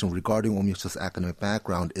information regarding Omyo-cho's academic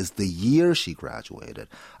background is the year she graduated.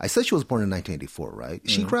 I said she was born in 1984, right?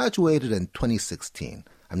 She graduated in 2016.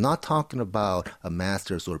 I'm not talking about a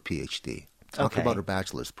master's or PhD. Talking about her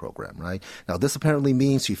bachelor's program, right? Now, this apparently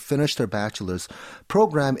means she finished her bachelor's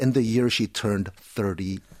program in the year she turned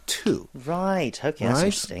 32. Right. Okay, that's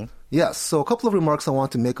interesting. Yes, so a couple of remarks I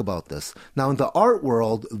want to make about this. Now, in the art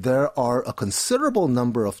world, there are a considerable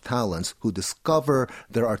number of talents who discover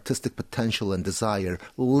their artistic potential and desire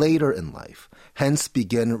later in life, hence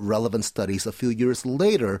begin relevant studies a few years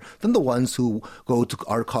later than the ones who go to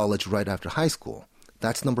art college right after high school.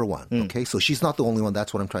 That's number one, okay? So she's not the only one.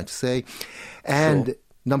 That's what I'm trying to say. And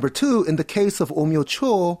Number two, in the case of Omyo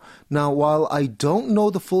Cho, now while I don't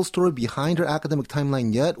know the full story behind her academic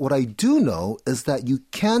timeline yet, what I do know is that you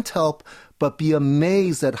can't help but be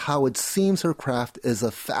amazed at how it seems her craft is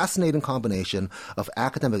a fascinating combination of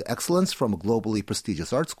academic excellence from a globally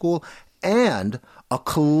prestigious art school and a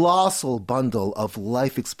colossal bundle of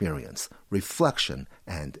life experience, reflection,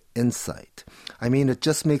 and insight. I mean, it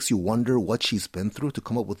just makes you wonder what she's been through to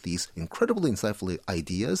come up with these incredibly insightful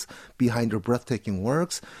ideas behind her breathtaking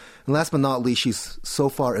works. And last but not least, she's so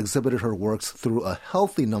far exhibited her works through a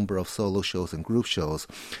healthy number of solo shows and group shows.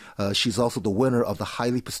 She's also the winner of the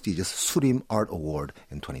highly prestigious Surim Art Award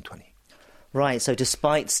in 2020. Right, so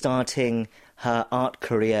despite starting her art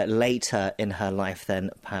career later in her life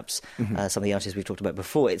than perhaps some of the artists we've talked about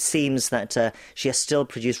before, it seems that she has still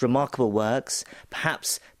produced remarkable works,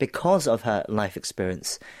 perhaps because of her life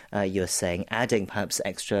experience, you're saying, adding perhaps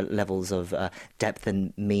extra levels of depth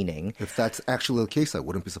and meaning. If that's actually the case, I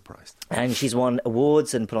wouldn't be surprised. And she's won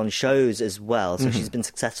awards and put on shows as well, so she's been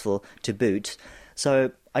successful to boot.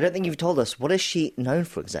 So I don't think you've told us, what is she known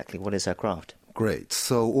for exactly? What is her craft? Great.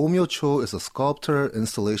 So Omyo Cho is a sculptor,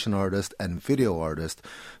 installation artist, and video artist.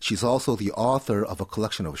 She's also the author of a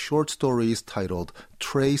collection of short stories titled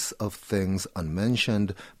Trace of Things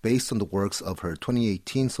Unmentioned, based on the works of her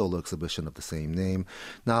 2018 solo exhibition of the same name.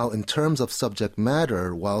 Now, in terms of subject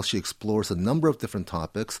matter, while she explores a number of different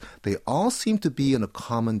topics, they all seem to be in a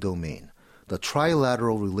common domain: the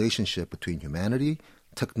trilateral relationship between humanity,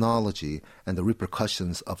 technology, and the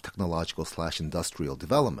repercussions of technological/industrial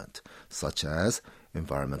development, such as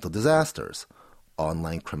environmental disasters,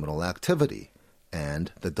 online criminal activity,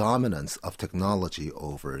 and the dominance of technology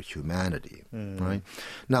over humanity. Right?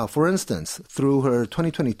 Now, for instance, through her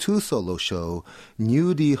 2022 solo show,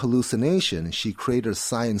 Nudie Hallucination, she created a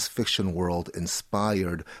science fiction world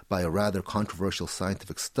inspired by a rather controversial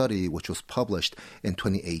scientific study which was published in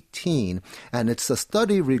 2018. And it's a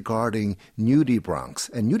study regarding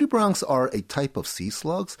nudibranchs. And nudibranchs are a type of sea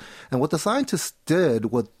slugs. And what the scientists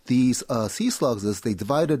did with these sea slugs is they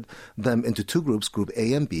divided them into two groups, group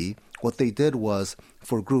A and B. What they did was,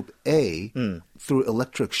 for Group A, through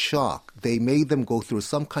electric shock, they made them go through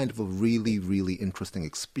some kind of a really, really interesting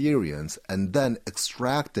experience and then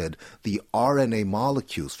extracted the RNA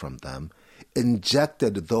molecules from them,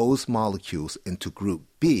 injected those molecules into Group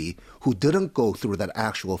B, who didn't go through that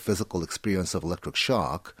actual physical experience of electric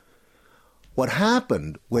shock. What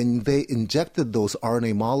happened when they injected those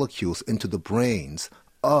RNA molecules into the brains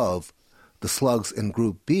of the slugs in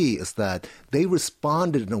Group B is that they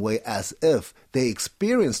responded in a way as if they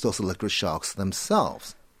experienced those electric shocks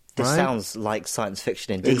themselves. This right? sounds like science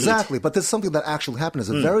fiction indeed. Exactly, but this is something that actually happened. It's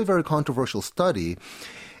a very, very controversial study.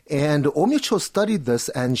 And Omyo Cho studied this,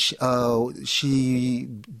 and she,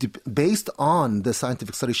 based on the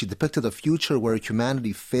scientific study, she depicted a future where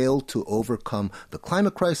humanity failed to overcome the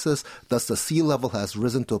climate crisis. Thus, the sea level has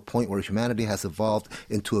risen to a point where humanity has evolved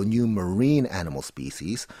into a new marine animal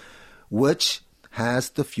species, which has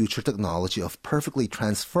the future technology of perfectly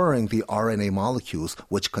transferring the RNA molecules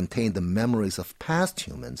which contain the memories of past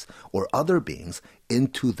humans or other beings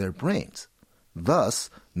into their brains. Thus,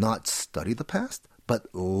 not study the past,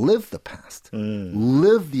 but live the past.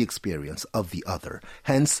 Live the experience of the other.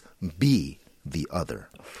 Hence, be the other.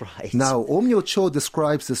 Right. Now, Omyo Cho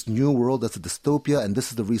describes this new world as a dystopia, and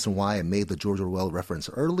this is the reason why I made the George Orwell reference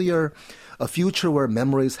earlier. A future where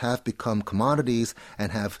memories have become commodities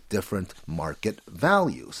and have different market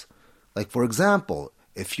values. Like, for example,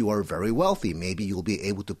 if you are very wealthy, maybe you'll be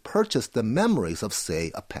able to purchase the memories of,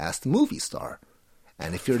 say, a past movie star.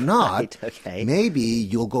 And if you're not, maybe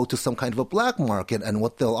you'll go to some kind of a black market, and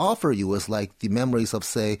what they'll offer you is like the memories of,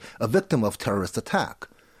 say, a victim of terrorist attack.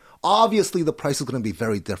 Obviously, the price is going to be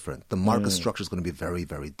very different. The market structure is going to be very,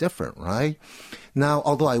 very different, right? Now,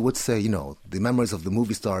 although I would say, the memories of the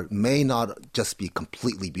movie star may not just be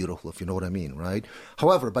completely beautiful, if you know what I mean, right?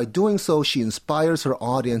 However, by doing so, she inspires her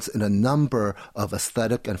audience in a number of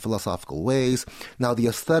aesthetic and philosophical ways. Now, the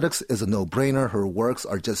aesthetics is a no-brainer. Her works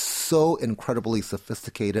are just so incredibly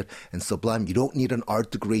sophisticated and sublime. You don't need an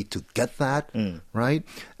art degree to get that, right?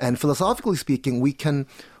 And philosophically speaking, we can,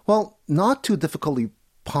 not too difficultly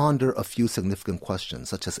ponder a few significant questions,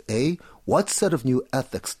 such as A, what set of new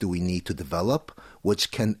ethics do we need to develop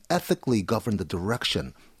which can ethically govern the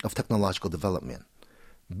direction of technological development?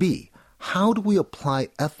 B, how do we apply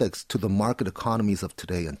ethics to the market economies of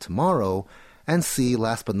today and tomorrow? And C,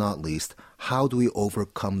 last but not least, how do we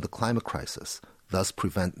overcome the climate crisis, thus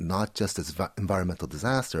prevent not just its environmental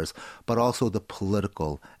disasters, but also the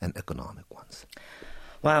political and economic ones?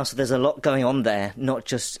 Wow, so there's a lot going on there, not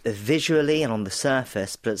just visually and on the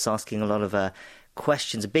surface, but it's asking a lot of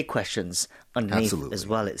questions, big questions underneath as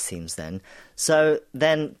well, it seems then. So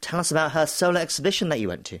then tell us about her solo exhibition that you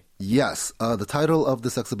went to. Yes, the title of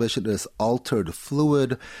this exhibition is Altered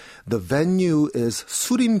Fluid. The venue is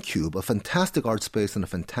Surim Cube, a fantastic art space in a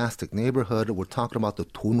fantastic neighborhood. We're talking about the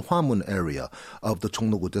Donhwamun area of the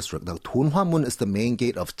Cheongno-gu district. Now, Donhwamun is the main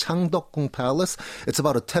gate of Changdeokgung Palace. It's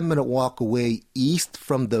about a 10-minute walk away east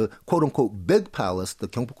from the quote-unquote big palace, the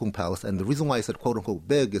Gyeongbokgung Palace. And the reason why I said quote-unquote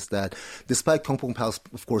big is that despite Gyeongbokgung Palace,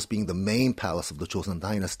 of course, being the main palace of the Joseon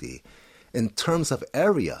dynasty, in terms of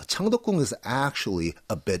area, Changdeokgung is actually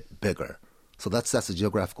a bit bigger. So that's a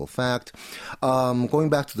geographical fact. Going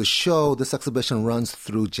back to the show, this exhibition runs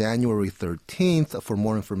through January 13th. For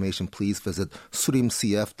more information, please visit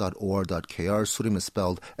surimcf.or.kr. Surim is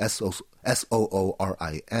spelled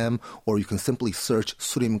S-O-O-R-I-M, or you can simply search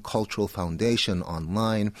Surim Cultural Foundation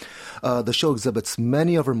online. The show exhibits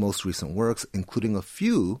many of her most recent works, including a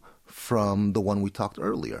few from the one we talked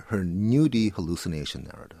earlier, her nudie hallucination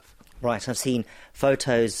narrative. Right, I've seen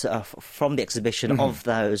photos from the exhibition of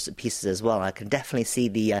those pieces as well. I can definitely see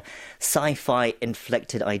the sci-fi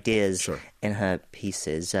inflected ideas in her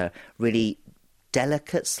pieces. Really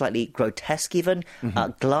delicate, slightly grotesque even.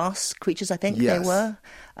 Glass creatures, I think they were,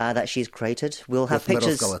 that she's created. We'll have with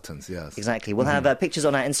pictures. Metal skeletons, yes. Exactly. We'll have pictures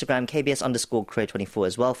on our Instagram, KBS_Korea24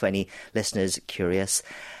 as well, for any listeners curious.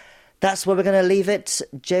 That's where we're going to leave it.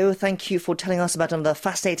 Joe, thank you for telling us about another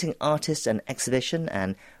fascinating artist and exhibition,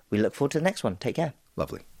 and we look forward to the next one. Take care.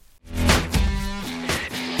 Lovely.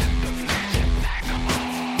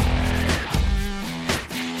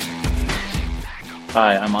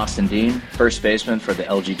 Hi, I'm Austin Dean, first baseman for the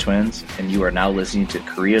LG Twins, and you are now listening to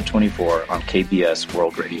Korea 24 on KBS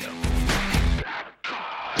World Radio.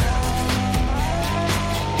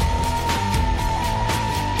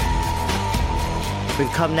 We've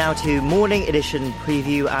come now to Morning Edition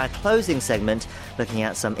Preview, our closing segment, looking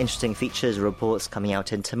at some interesting features and reports coming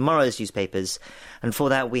out in tomorrow's newspapers. And for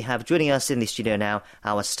that, we have joining us in the studio now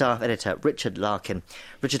our staff editor, Richard Larkin.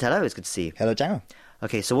 Richard, hello, it's good to see you. Hello, Jang.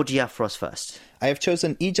 Okay, so what do you have for us first? I have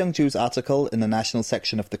chosen Lee Jung-ju's article in the national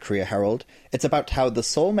section of the Korea Herald. It's about how the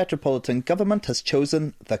Seoul Metropolitan Government has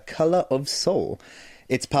chosen the colour of Seoul.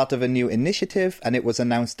 It's part of a new initiative, and it was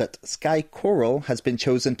announced that sky coral has been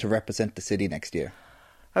chosen to represent the city next year.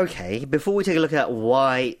 Okay, before we take a look at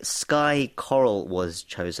why sky coral was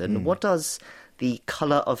chosen, what does the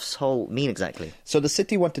colour of Seoul mean exactly? So the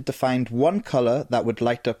city wanted to find one colour that would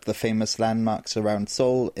light up the famous landmarks around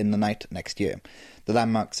Seoul in the night next year. The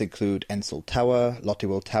landmarks include Enseol Tower,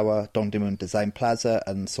 Lotte-Will Tower, Dongdaemun Design Plaza,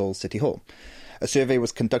 and Seoul City Hall. A survey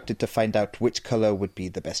was conducted to find out which colour would be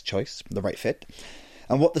the best choice, the right fit.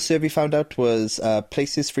 And what the survey found out was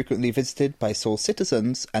places frequently visited by Seoul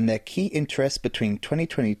citizens and their key interests between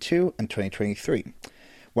 2022 and 2023.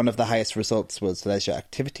 One of the highest results was leisure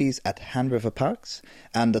activities at Han River Parks,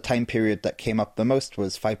 and the time period that came up the most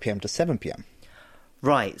was 5 p.m. to 7 p.m.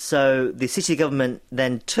 Right, so the city government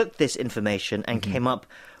then took this information and came up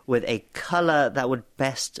with a colour that would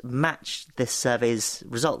best match this survey's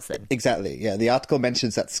results then? Exactly, yeah. The article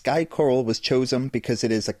mentions that sky coral was chosen because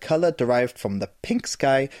it is a colour derived from the pink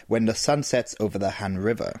sky when the sun sets over the Han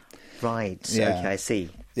River. Right, okay, I see.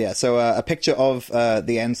 Yeah, so a picture of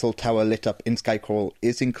the Enseol Tower lit up in sky coral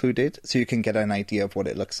is included, so you can get an idea of what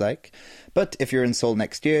it looks like. But if you're in Seoul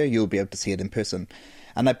next year, you'll be able to see it in person.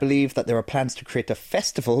 And I believe that there are plans to create a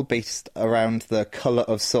festival based around the colour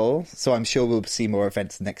of Seoul, so I'm sure we'll see more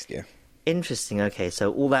events next year. Interesting, okay,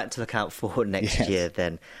 so all that to look out for next year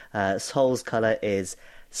then. Seoul's colour is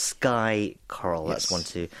sky coral. Yes. That's one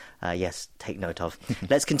to, take note of.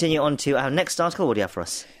 Let's continue on to our next article. What do you have for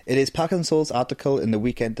us? It is Park Han-seol's article in the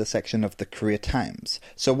Weekender section of the Korea Times.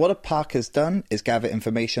 So what a park has done is gather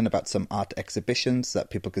information about some art exhibitions that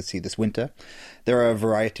people could see this winter. There are a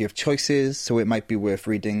variety of choices, so it might be worth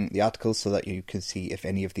reading the article so that you can see if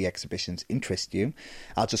any of the exhibitions interest you.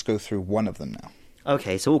 I'll just go through one of them now.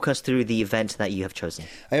 Okay, so walk us through the event that you have chosen.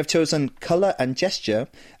 I have chosen Colour and Gesture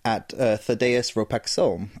at Thaddeus Ropac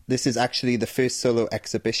Seoul. This is actually the first solo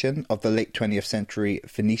exhibition of the late 20th century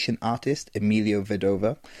Venetian artist Emilio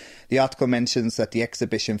Vedova. The article mentions that the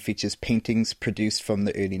exhibition features paintings produced from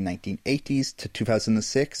the early 1980s to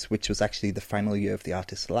 2006, which was actually the final year of the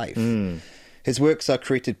artist's life. His works are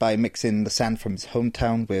created by mixing the sand from his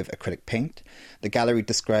hometown with acrylic paint. The gallery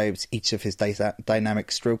describes each of his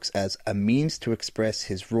dynamic strokes as a means to express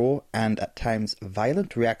his raw and, at times,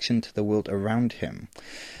 violent reaction to the world around him.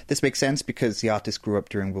 This makes sense because the artist grew up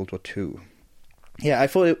during World War II. Yeah, I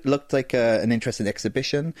thought it looked like an interesting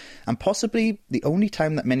exhibition, and possibly the only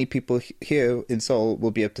time that many people here in Seoul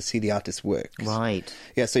will be able to see the artist's works. Right.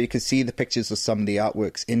 Yeah, so you can see the pictures of some of the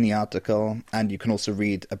artworks in the article, and you can also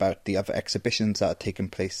read about the other exhibitions that are taking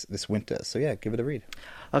place this winter. So yeah, give it a read.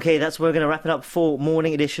 Okay, that's where we're going to wrap it up for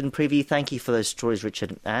Morning Edition Preview. Thank you for those stories,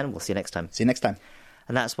 Richard, and we'll see you next time. See you next time.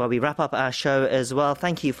 And that's why we wrap up our show as well.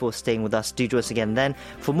 Thank you for staying with us. Do join us again then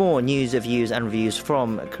for more news, views and reviews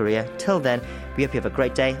from Korea. Till then, we hope you have a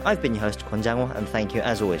great day. I've been your host, Kwon Jang-woo, and thank you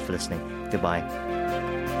as always for listening. Goodbye.